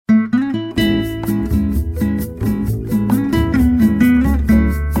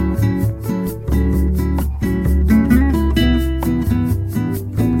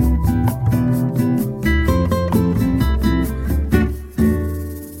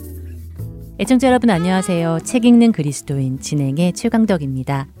애청자 여러분 안녕하세요. 책 읽는 그리스도인 진행의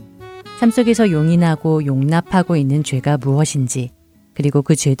최강덕입니다. 삶 속에서 용인하고 용납하고 있는 죄가 무엇인지, 그리고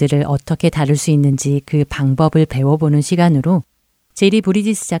그 죄들을 어떻게 다룰 수 있는지 그 방법을 배워보는 시간으로 제리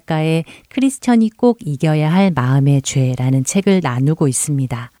브리지스 작가의 크리스천이 꼭 이겨야 할 마음의 죄라는 책을 나누고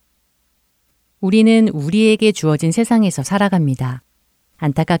있습니다. 우리는 우리에게 주어진 세상에서 살아갑니다.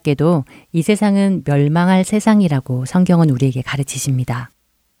 안타깝게도 이 세상은 멸망할 세상이라고 성경은 우리에게 가르치십니다.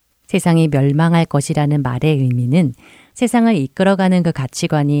 세상이 멸망할 것이라는 말의 의미는 세상을 이끌어가는 그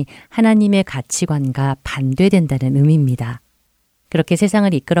가치관이 하나님의 가치관과 반대된다는 의미입니다. 그렇게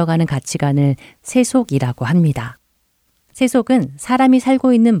세상을 이끌어가는 가치관을 세속이라고 합니다. 세속은 사람이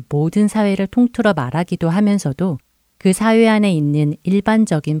살고 있는 모든 사회를 통틀어 말하기도 하면서도 그 사회 안에 있는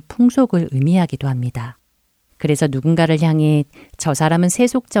일반적인 풍속을 의미하기도 합니다. 그래서 누군가를 향해 저 사람은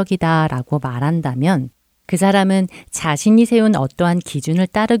세속적이다 라고 말한다면 그 사람은 자신이 세운 어떠한 기준을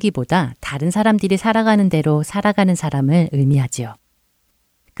따르기보다 다른 사람들이 살아가는 대로 살아가는 사람을 의미하지요.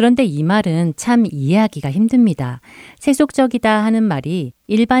 그런데 이 말은 참 이해하기가 힘듭니다. 세속적이다 하는 말이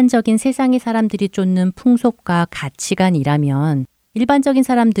일반적인 세상의 사람들이 쫓는 풍속과 가치관이라면 일반적인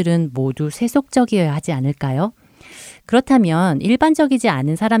사람들은 모두 세속적이어야 하지 않을까요? 그렇다면 일반적이지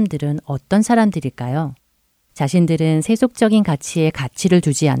않은 사람들은 어떤 사람들일까요? 자신들은 세속적인 가치에 가치를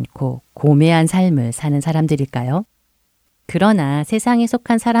두지 않고 고매한 삶을 사는 사람들일까요? 그러나 세상에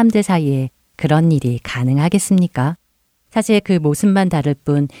속한 사람들 사이에 그런 일이 가능하겠습니까? 사실 그 모습만 다를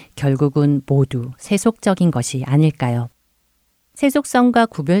뿐 결국은 모두 세속적인 것이 아닐까요? 세속성과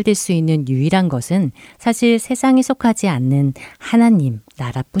구별될 수 있는 유일한 것은 사실 세상에 속하지 않는 하나님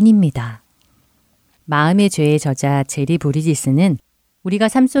나라뿐입니다. 마음의 죄의 저자 제리 브리지스는 우리가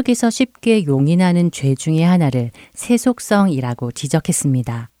삶 속에서 쉽게 용인하는 죄 중에 하나를 세속성이라고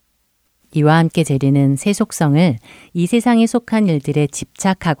지적했습니다. 이와 함께 제리는 세속성을 이 세상에 속한 일들에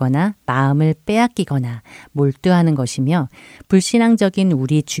집착하거나 마음을 빼앗기거나 몰두하는 것이며 불신앙적인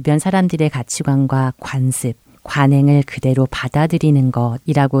우리 주변 사람들의 가치관과 관습, 관행을 그대로 받아들이는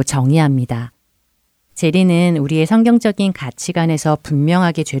것이라고 정의합니다. 제리는 우리의 성경적인 가치관에서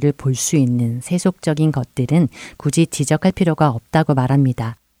분명하게 죄를 볼 수 있는 세속적인 것들은 굳이 지적할 필요가 없다고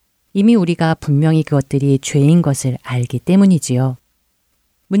말합니다. 이미 우리가 분명히 그것들이 죄인 것을 알기 때문이지요.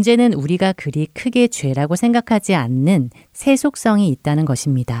 문제는 우리가 그리 크게 죄라고 생각하지 않는 세속성이 있다는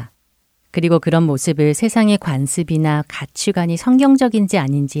것입니다. 그리고 그런 모습을 세상의 관습이나 가치관이 성경적인지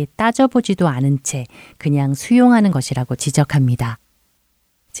아닌지 따져보지도 않은 채 그냥 수용하는 것이라고 지적합니다.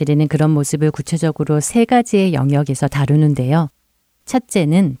 제리는 그런 모습을 구체적으로 세 가지의 영역에서 다루는데요.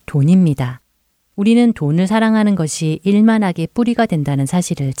 첫째는 돈입니다. 우리는 돈을 사랑하는 것이 일만하게 뿌리가 된다는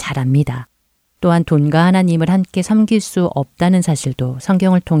사실을 잘 압니다. 또한 돈과 하나님을 함께 섬길 수 없다는 사실도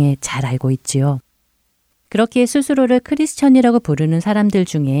성경을 통해 잘 알고 있지요. 그렇게 스스로를 크리스천이라고 부르는 사람들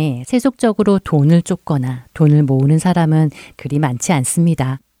중에 세속적으로 돈을 쫓거나 돈을 모으는 사람은 그리 많지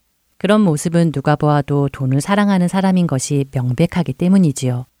않습니다. 그런 모습은 누가 보아도 돈을 사랑하는 사람인 것이 명백하기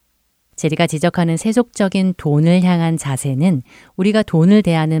때문이지요. 제리가 지적하는 세속적인 돈을 향한 자세는 우리가 돈을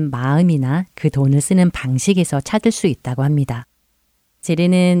대하는 마음이나 그 돈을 쓰는 방식에서 찾을 수 있다고 합니다.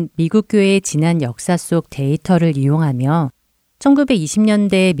 제리는 미국 교회의 지난 역사 속 데이터를 이용하며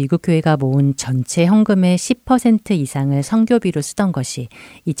 1920년대 미국 교회가 모은 전체 헌금의 10% 이상을 선교비로 쓰던 것이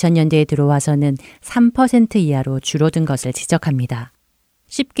 2000년대에 들어와서는 3% 이하로 줄어든 것을 지적합니다.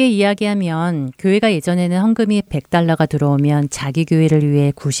 쉽게 이야기하면 교회가 예전에는 헌금이 $100가 들어오면 자기 교회를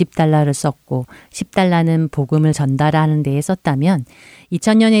위해 $90를 썼고 $10는 복음을 전달하는 데에 썼다면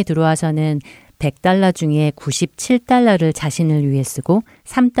 2000년에 들어와서는 $100 중에 $97를 자신을 위해 쓰고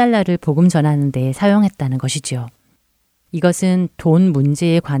 $3를 복음 전하는 데에 사용했다는 것이지요. 이것은 돈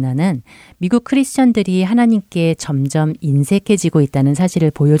문제에 관한 한 미국 크리스천들이 하나님께 점점 인색해지고 있다는 사실을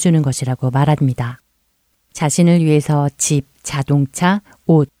보여주는 것이라고 말합니다. 자신을 위해서 집, 자동차,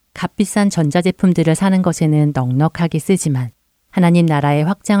 옷, 값비싼 전자제품들을 사는 것에는 넉넉하게 쓰지만 하나님 나라의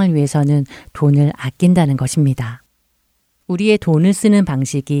확장을 위해서는 돈을 아낀다는 것입니다. 우리의 돈을 쓰는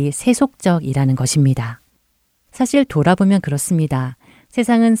방식이 세속적이라는 것입니다. 사실 돌아보면 그렇습니다.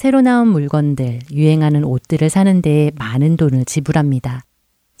 세상은 새로 나온 물건들, 유행하는 옷들을 사는 데에 많은 돈을 지불합니다.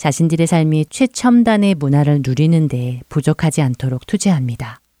 자신들의 삶이 최첨단의 문화를 누리는 데에 부족하지 않도록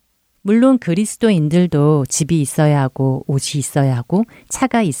투자합니다. 물론 그리스도인들도 집이 있어야 하고 옷이 있어야 하고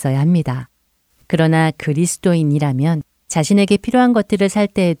차가 있어야 합니다. 그러나 그리스도인이라면 자신에게 필요한 것들을 살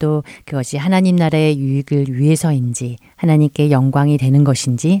때에도 그것이 하나님 나라의 유익을 위해서인지 하나님께 영광이 되는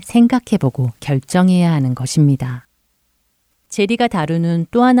것인지 생각해보고 결정해야 하는 것입니다. 제리가 다루는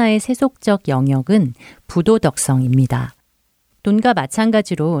또 하나의 세속적 영역은 부도덕성입니다. 돈과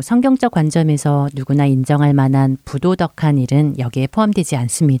마찬가지로 성경적 관점에서 누구나 인정할 만한 부도덕한 일은 여기에 포함되지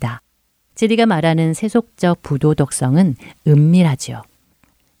않습니다. 제리가 말하는 세속적 부도덕성은 은밀하죠.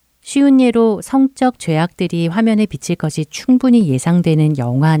 쉬운 예로 성적 죄악들이 화면에 비칠 것이 충분히 예상되는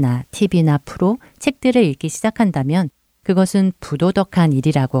영화나 TV나 프로, 책들을 읽기 시작한다면 그것은 부도덕한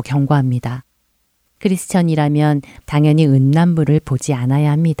일이라고 경고합니다. 크리스천이라면 당연히 음란물을 보지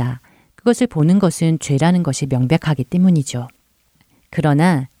않아야 합니다. 그것을 보는 것은 죄라는 것이 명백하기 때문이죠.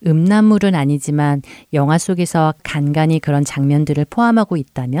 그러나 음란물은 아니지만 영화 속에서 간간히 그런 장면들을 포함하고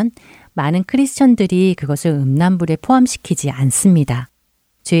있다면 많은 크리스천들이 그것을 음란물에 포함시키지 않습니다.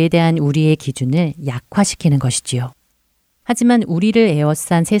 죄에 대한 우리의 기준을 약화시키는 것이지요. 하지만 우리를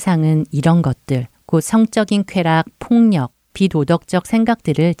에워싼 세상은 이런 것들, 곧 성적인 쾌락, 폭력, 비도덕적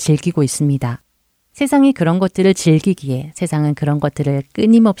생각들을 즐기고 있습니다. 세상이 그런 것들을 즐기기에 세상은 그런 것들을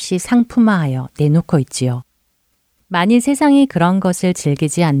끊임없이 상품화하여 내놓고 있지요. 만일 세상이 그런 것을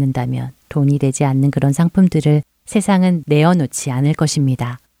즐기지 않는다면 돈이 되지 않는 그런 상품들을 세상은 내어놓지 않을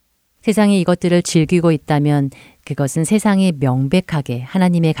것입니다. 세상이 이것들을 즐기고 있다면 그것은 세상이 명백하게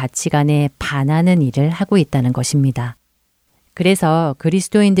하나님의 가치관에 반하는 일을 하고 있다는 것입니다. 그래서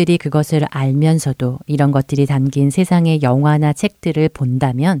그리스도인들이 그것을 알면서도 이런 것들이 담긴 세상의 영화나 책들을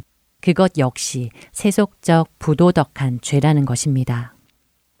본다면 그것 역시 세속적 부도덕한 죄라는 것입니다.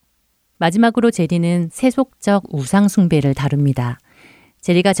 마지막으로 제리는 세속적 우상숭배를 다룹니다.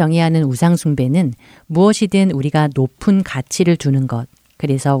 제리가 정의하는 우상숭배는 무엇이든 우리가 높은 가치를 두는 것,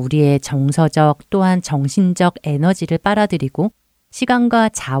 그래서 우리의 정서적 또한 정신적 에너지를 빨아들이고 시간과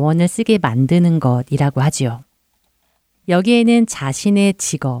자원을 쓰게 만드는 것이라고 하지요. 여기에는 자신의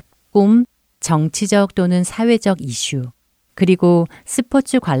직업, 꿈, 정치적 또는 사회적 이슈, 그리고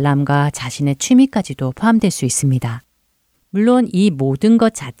스포츠 관람과 자신의 취미까지도 포함될 수 있습니다. 물론 이 모든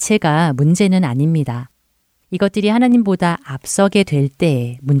것 자체가 문제는 아닙니다. 이것들이 하나님보다 앞서게 될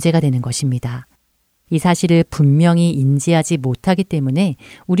때에 문제가 되는 것입니다. 이 사실을 분명히 인지하지 못하기 때문에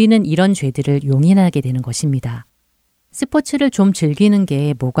우리는 이런 죄들을 용인하게 되는 것입니다. 스포츠를 좀 즐기는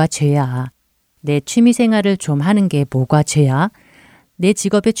게 뭐가 죄야? 내 취미 생활을 좀 하는 게 뭐가 죄야? 내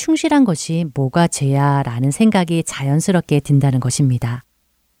직업에 충실한 것이 뭐가 죄야? 라는 생각이 자연스럽게 든다는 것입니다.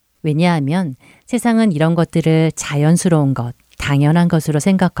 왜냐하면 세상은 이런 것들을 자연스러운 것, 당연한 것으로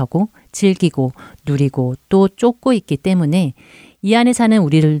생각하고 즐기고 누리고 또 쫓고 있기 때문에 이 안에 사는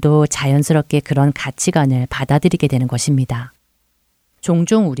우리들도 자연스럽게 그런 가치관을 받아들이게 되는 것입니다.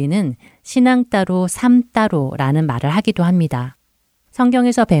 종종 우리는 신앙 따로 삶 따로라는 말을 하기도 합니다.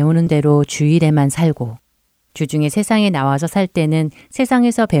 성경에서 배우는 대로 주일에만 살고 주중에 세상에 나와서 살 때는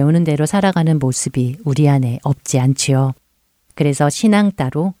세상에서 배우는 대로 살아가는 모습이 우리 안에 없지 않지요. 그래서 신앙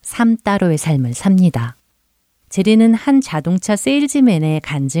따로 삶 따로의 삶을 삽니다. 제리는 한 자동차 세일즈맨의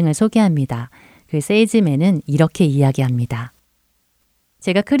간증을 소개합니다. 그 세일즈맨은 이렇게 이야기합니다.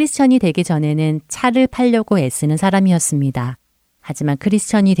 제가 크리스천이 되기 전에는 차를 팔려고 애쓰는 사람이었습니다. 하지만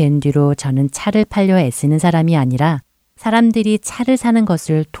크리스천이 된 뒤로 저는 차를 팔려 애쓰는 사람이 아니라 사람들이 차를 사는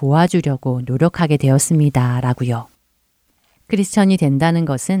것을 도와주려고 노력하게 되었습니다. 라고요. 크리스천이 된다는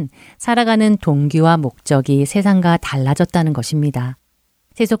것은 살아가는 동기와 목적이 세상과 달라졌다는 것입니다.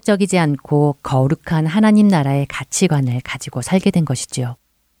 세속적이지 않고 거룩한 하나님 나라의 가치관을 가지고 살게 된 것이지요.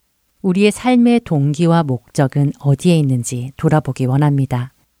 우리의 삶의 동기와 목적은 어디에 있는지 돌아보기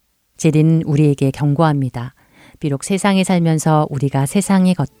원합니다. 제리는 우리에게 경고합니다. 비록 세상에 살면서 우리가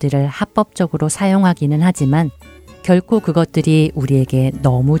세상의 것들을 합법적으로 사용하기는 하지만 결코 그것들이 우리에게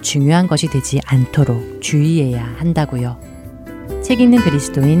너무 중요한 것이 되지 않도록 주의해야 한다고요. 책 읽는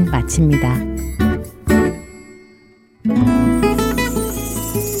그리스도인 마칩니다.